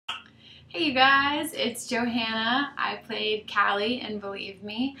Hey you guys, it's Johanna. I played Callie in Believe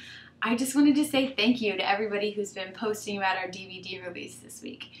Me. I just wanted to say thank you to everybody who's been posting about our DVD release this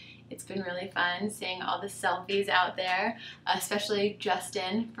week. It's been really fun seeing all the selfies out there, especially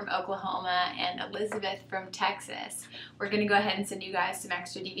Justin from Oklahoma and Elizabeth from Texas. We're going to go ahead and send you guys some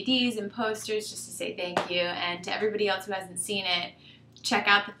extra DVDs and posters just to say thank you. And to everybody else who hasn't seen it, check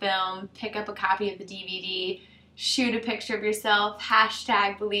out the film, pick up a copy of the DVD, shoot a picture of yourself,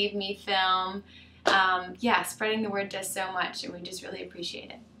 hashtag Believe Me Film. Yeah, spreading the word does so much and we just really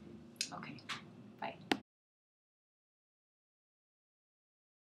appreciate it. Okay.